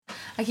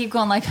I keep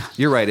going like...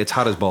 You're right. It's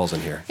hot as balls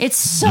in here. It's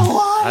so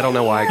hot. I don't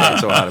know why it got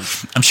so hot.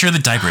 I'm sure the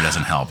diaper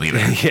doesn't help either.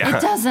 Yeah.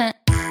 It doesn't.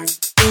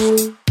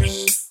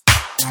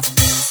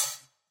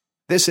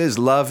 This is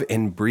Love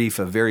in Brief,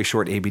 a very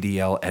short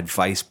ABDL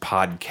advice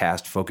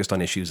podcast focused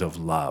on issues of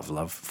love.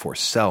 Love for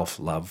self,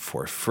 love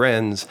for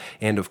friends,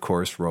 and of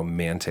course,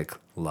 romantic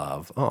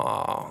love.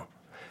 Aww.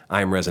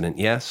 I'm Resident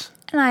Yes.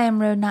 And I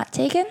am Road Not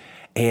Taken.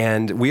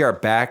 And we are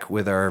back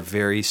with our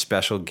very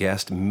special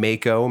guest,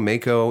 Mako.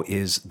 Mako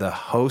is the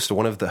host,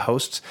 one of the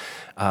hosts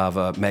of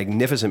a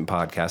magnificent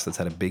podcast that's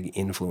had a big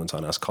influence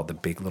on us called The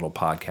Big Little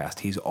Podcast.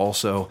 He's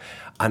also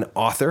an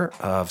author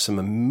of some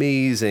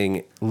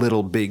amazing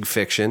little big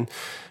fiction,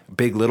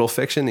 big little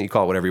fiction, you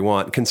call it whatever you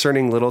want,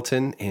 concerning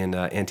Littleton and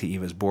Auntie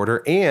Eva's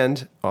Border,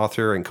 and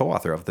author and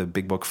co-author of the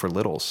Big Book for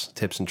Littles,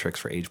 Tips and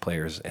Tricks for Age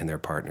Players and Their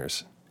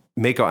Partners.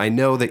 Mako, I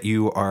know that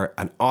you are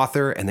an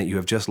author and that you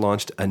have just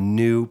launched a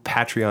new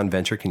Patreon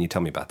venture. Can you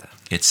tell me about that?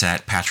 It's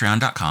at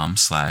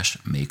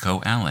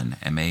patreon.com/Mako Allen,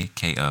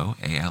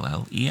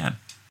 MakoAllen.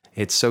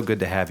 It's so good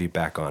to have you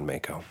back on,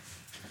 Mako.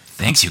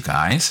 Thanks, you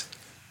guys.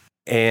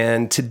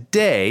 And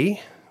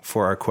today,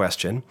 for our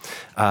question,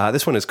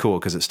 this one is cool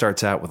because it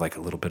starts out with like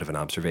a little bit of an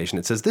observation.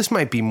 It says, this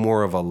might be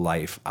more of a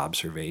life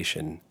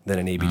observation than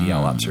an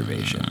ABDL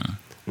observation.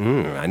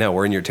 I know,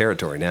 we're in your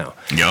territory now.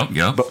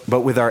 Yep.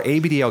 But with our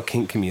ABDL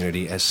kink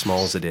community, as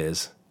small as it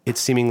is, it's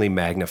seemingly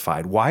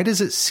magnified. Why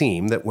does it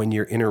seem that when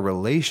you're in a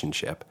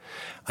relationship,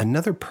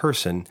 another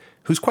person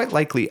who's quite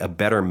likely a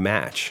better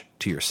match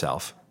to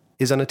yourself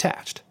is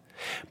unattached?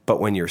 But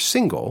when you're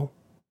single,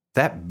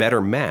 that better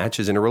match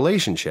is in a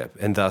relationship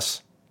and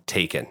thus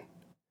taken.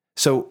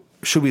 So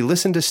should we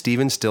listen to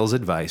Stephen Still's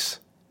advice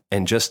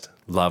and just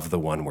love the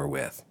one we're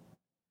with?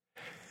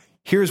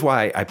 Here's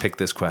why I picked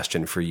this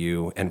question for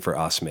you and for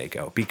us,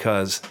 Mako,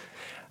 because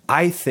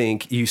I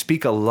think you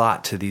speak a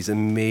lot to these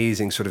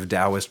amazing sort of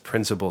Taoist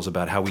principles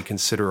about how we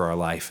consider our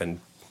life and,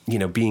 you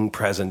know, being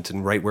present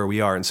and right where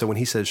we are. And so when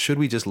he says, should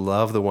we just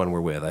love the one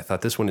we're with? I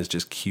thought this one is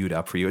just queued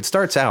up for you. It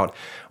starts out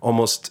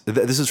almost,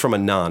 this is from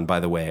Anon, by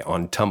the way,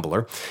 on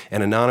Tumblr.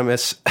 And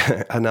Anonymous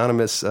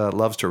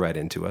loves to write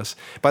into us.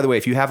 By the way,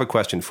 if you have a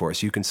question for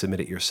us, you can submit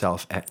it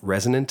yourself at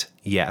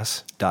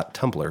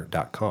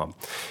resonantyes.tumblr.com.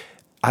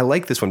 I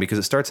like this one because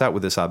it starts out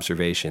with this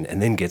observation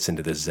and then gets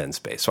into this Zen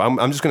space. So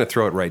I'm just going to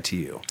throw it right to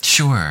you.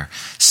 Sure.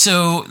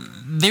 So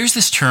there's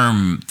this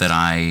term that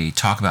I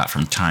talk about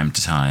from time to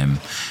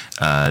time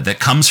that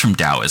comes from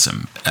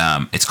Taoism.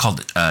 It's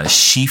called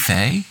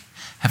Shi-Fei.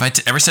 Have I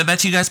ever said that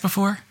to you guys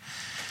before?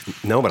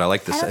 No, but I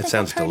like this. It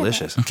sounds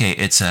delicious. Okay,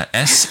 it's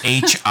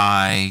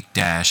SHI-FEI.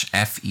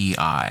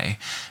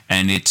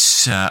 And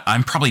it's,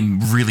 I'm probably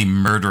really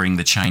murdering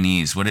the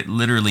Chinese. What it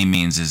literally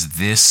means is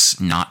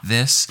this, not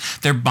this.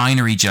 They're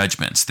binary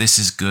judgments. This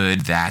is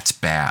good, that's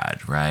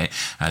bad, right?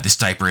 This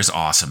diaper is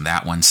awesome,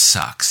 that one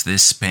sucks.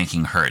 This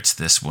spanking hurts,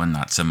 this one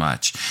not so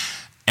much.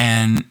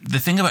 And the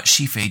thing about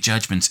Shi-Fei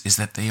judgments is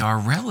that they are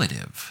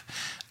relative.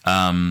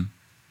 Am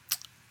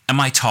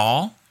I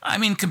tall? I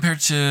mean,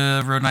 compared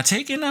to Road Not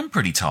Taken, I'm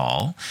pretty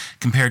tall.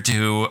 Compared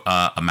to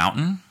a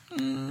mountain,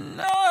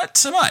 not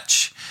so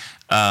much.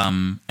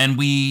 And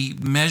we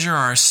measure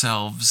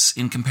ourselves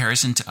in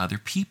comparison to other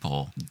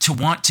people. To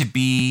want to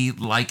be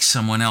like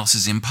someone else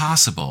is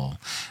impossible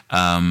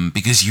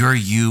because you're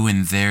you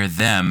and they're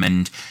them.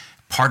 And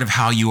part of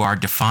how you are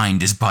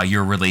defined is by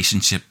your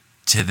relationship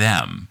to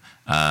them.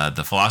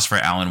 The philosopher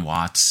Alan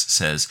Watts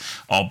says,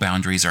 all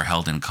boundaries are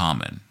held in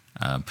common.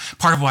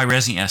 Part of why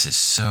Resident Yes is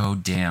so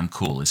damn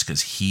cool is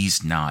because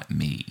he's not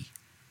me.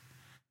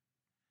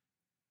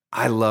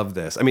 I love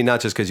this. I mean,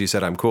 not just because you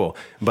said I'm cool,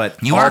 but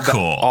you are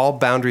cool. All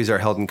boundaries are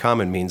held in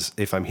common means,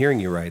 if I'm hearing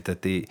you right,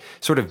 that the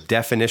sort of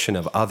definition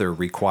of other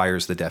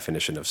requires the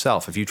definition of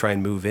self. If you try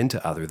and move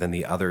into other, then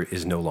the other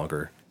is no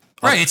longer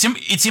other. Right.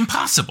 It's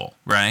impossible,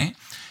 right?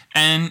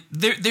 And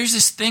there's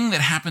this thing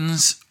that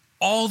happens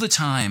all the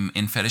time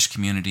in fetish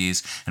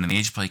communities and in the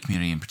age play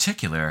community in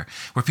particular,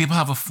 where people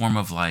have a form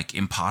of like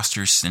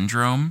imposter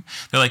syndrome.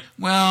 They're like,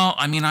 well,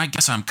 I mean, I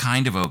guess I'm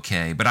kind of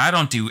okay, but I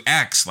don't do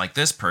X like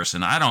this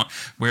person. I don't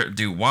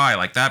do Y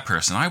like that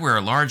person. I wear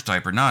a large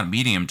diaper, not a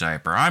medium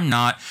diaper. I'm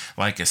not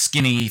like a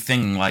skinny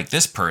thing like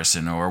this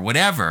person or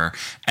whatever.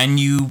 And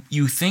you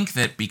think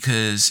that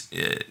because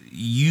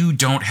you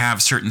don't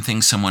have certain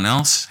things someone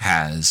else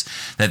has,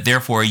 that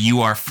therefore you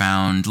are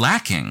found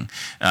lacking.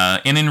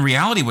 And in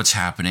reality, what's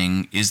happening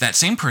is that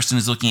same person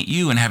is looking at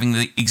you and having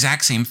the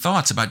exact same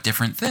thoughts about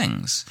different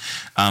things.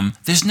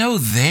 There's no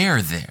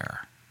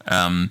there.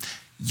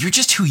 You're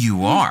just who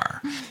you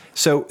are.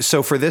 So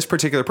for this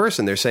particular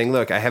person, they're saying,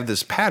 look, I have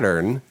this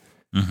pattern.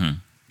 Mm-hmm.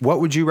 What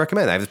would you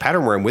recommend? I have this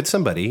pattern where I'm with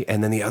somebody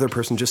and then the other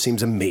person just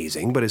seems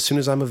amazing, but as soon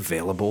as I'm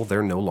available,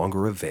 they're no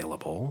longer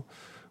available.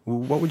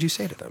 What would you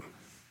say to them?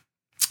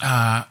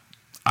 I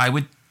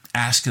would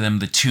ask them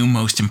the two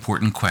most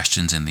important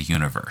questions in the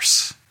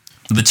universe.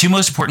 The two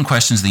most important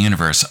questions in the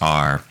universe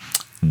are,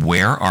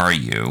 where are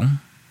you?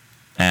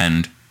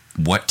 And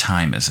what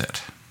time is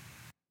it?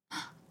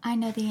 I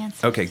know the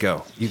answer. Okay,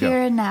 go. You go.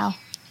 Here and now.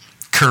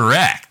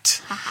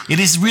 Correct. It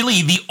is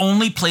really the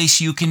only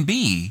place you can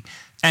be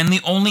and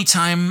the only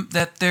time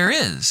that there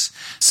is.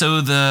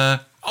 So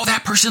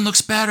that person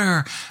looks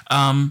better.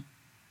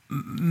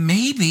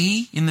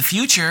 Maybe in the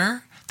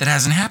future, that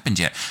hasn't happened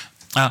yet.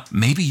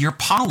 Maybe you're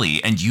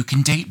poly and you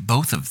can date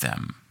both of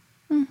them.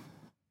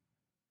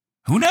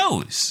 Who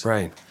knows?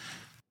 Right.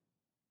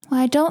 Well,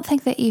 I don't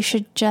think that you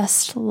should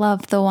just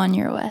love the one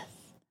you're with.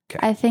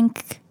 Okay. I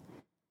think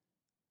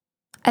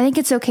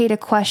it's okay to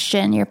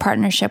question your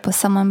partnership with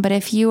someone, but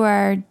if you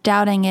are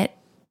doubting it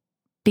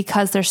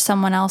because there's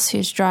someone else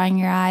who's drawing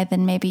your eye,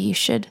 then maybe you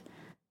should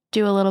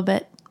do a little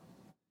bit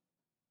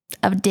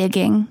of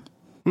digging.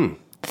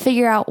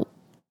 Figure out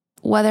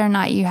whether or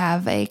not you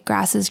have a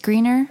grass is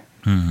greener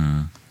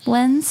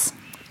lens,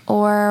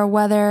 or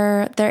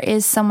whether there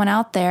is someone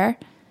out there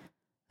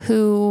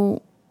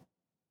who,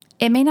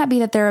 it may not be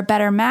that they're a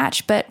better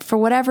match, but for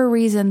whatever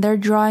reason, they're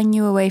drawing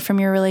you away from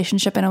your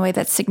relationship in a way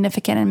that's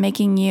significant and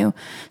making you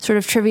sort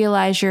of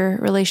trivialize your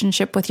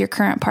relationship with your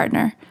current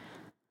partner.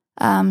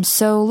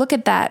 So look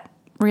at that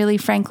really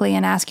frankly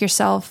and ask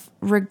yourself,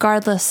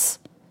 regardless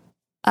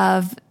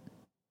of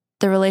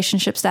the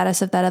relationship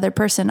status of that other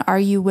person, are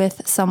you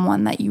with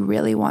someone that you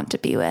really want to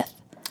be with?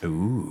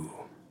 Ooh.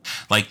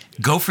 Like,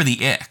 go for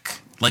the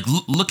ick. Like,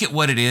 look at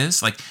what it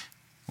is. Like,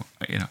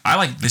 I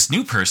like this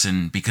new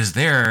person because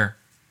they're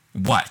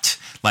what?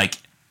 Like,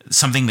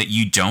 something that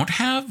you don't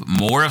have?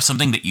 More of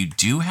something that you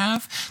do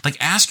have? Like,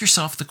 ask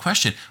yourself the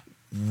question,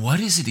 what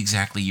is it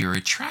exactly you're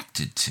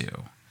attracted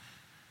to?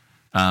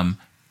 And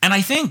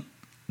I think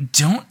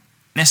don't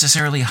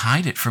necessarily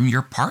hide it from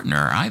your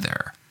partner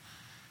either.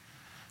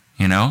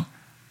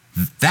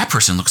 That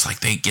person looks like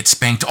they get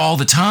spanked all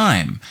the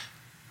time.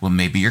 Well,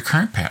 maybe your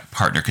current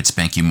partner could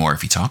spank you more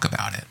if you talk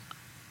about it.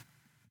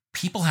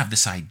 People have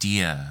this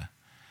idea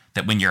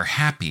that when you're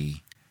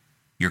happy,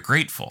 you're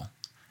grateful.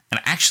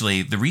 And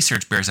actually, the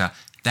research bears out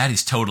that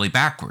is totally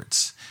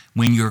backwards.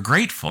 When you're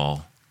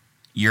grateful,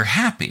 you're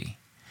happy.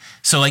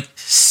 So,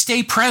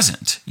 stay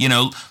present.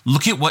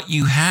 Look at what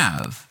you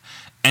have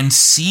and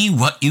see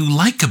what you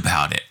like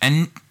about it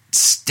and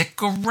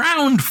stick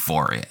around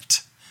for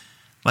it.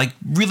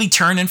 Really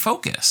turn and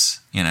focus,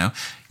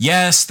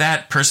 Yes,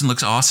 that person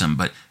looks awesome,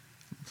 but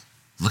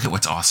look at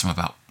what's awesome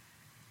about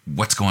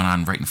what's going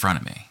on right in front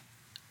of me.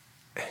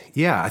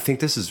 Yeah, I think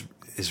this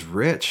is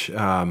rich.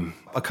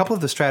 A couple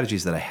of the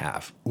strategies that I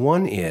have.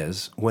 One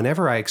is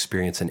whenever I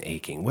experience an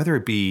aching, whether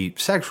it be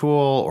sexual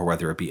or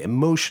whether it be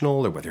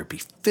emotional or whether it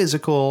be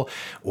physical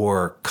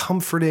or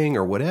comforting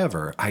or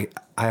whatever, I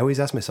always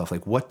ask myself,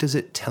 what does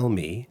it tell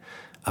me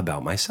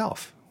about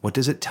myself? What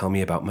does it tell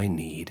me about my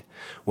need?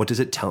 What does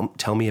it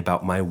tell me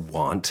about my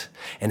want?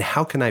 And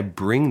how can I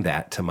bring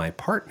that to my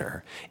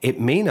partner? It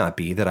may not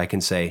be that I can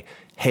say,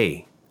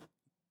 hey,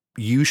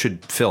 you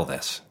should fill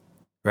this,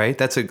 right?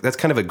 That's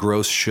kind of a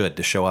gross should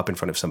to show up in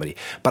front of somebody.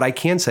 But I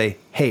can say,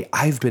 hey,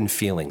 I've been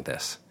feeling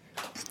this.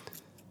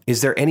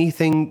 Is there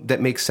anything that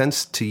makes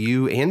sense to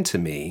you and to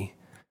me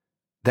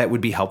that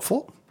would be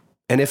helpful?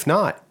 And if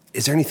not,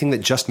 is there anything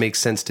that just makes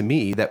sense to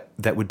me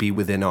that would be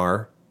within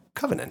our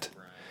covenant?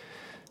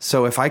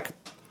 So if I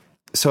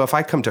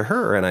come to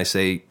her and I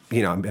say,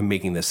 I'm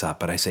making this up,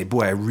 but I say,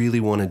 boy, I really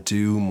want to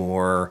do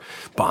more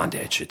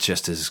bondage. It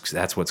just is,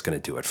 that's what's going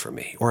to do it for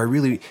me. Or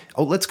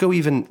let's go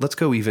even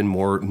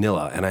more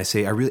Nilla. And I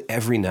say,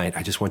 every night,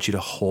 I just want you to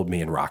hold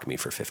me and rock me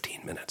for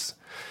 15 minutes.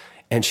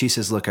 And she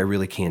says, look, I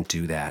really can't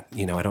do that.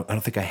 I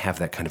don't think I have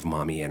that kind of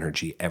mommy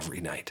energy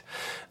every night.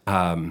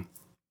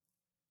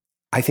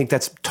 I think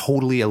that's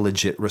totally a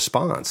legit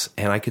response.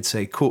 And I could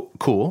say,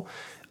 cool.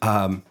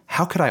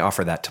 How could I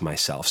offer that to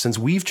myself? Since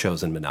we've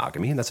chosen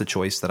monogamy, and that's a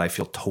choice that I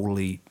feel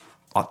totally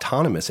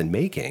autonomous in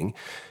making,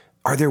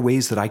 are there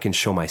ways that I can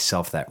show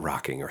myself that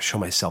rocking or show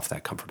myself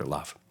that comfort or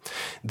love?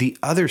 The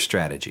other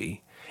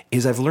strategy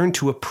is I've learned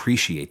to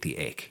appreciate the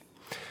ache.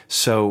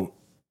 So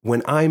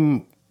when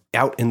I'm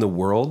out in the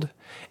world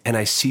and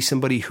I see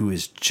somebody who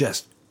is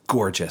just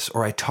gorgeous,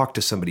 or I talk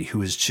to somebody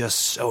who is just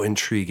so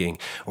intriguing,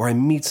 or I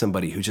meet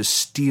somebody who just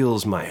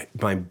steals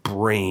my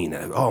brain.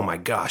 Oh my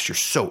gosh, you're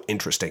so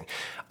interesting.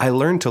 I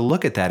learned to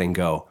look at that and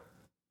go,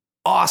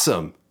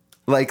 awesome.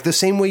 Like the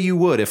same way you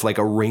would if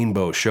a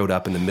rainbow showed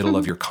up in the middle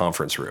of your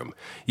conference room.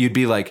 You'd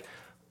be like,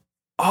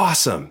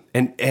 awesome.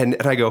 And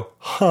I go,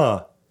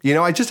 huh.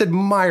 I just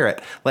admire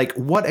it.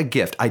 What a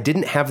gift. I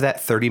didn't have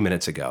that 30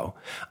 minutes ago.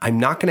 I'm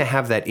not going to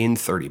have that in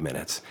 30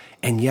 minutes.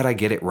 And yet I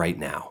get it right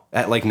now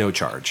at no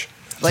charge.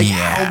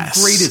 Yes.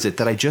 How great is it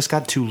that I just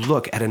got to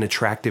look at an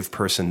attractive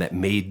person that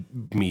made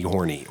me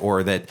horny,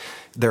 or that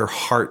their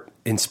heart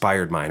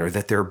inspired mine, or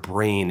that their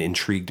brain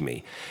intrigued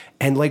me?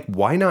 And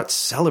why not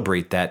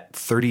celebrate that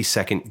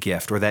 30-second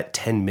gift or that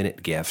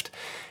 10-minute gift?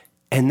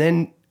 And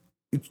then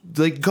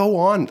go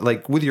on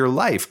with your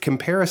life.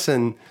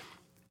 Comparison,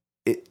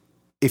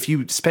 if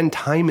you spend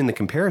time in the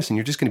comparison,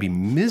 you're just going to be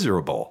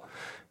miserable.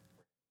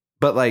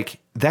 But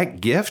that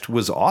gift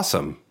was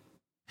awesome.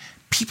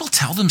 People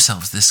tell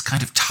themselves this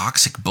kind of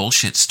toxic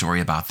bullshit story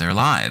about their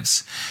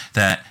lives,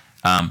 that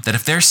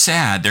if they're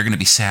sad, they're going to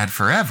be sad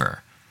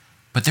forever.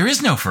 But there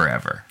is no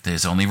forever.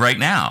 There's only right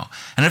now.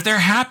 And if they're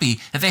happy,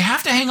 if they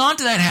have to hang on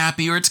to that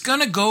happy or it's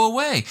going to go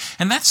away.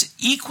 And that's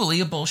equally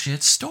a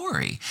bullshit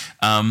story.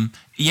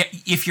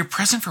 If you're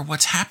present for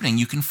what's happening,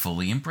 you can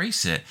fully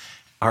embrace it.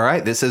 All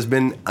right, this has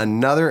been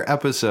another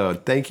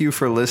episode. Thank you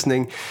for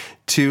listening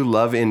to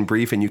Love in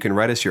Brief, and you can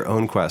write us your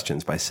own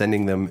questions by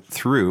sending them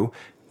through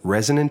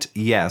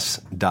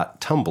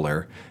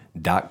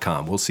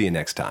resonantyes.tumblr.com. We'll see you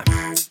next time.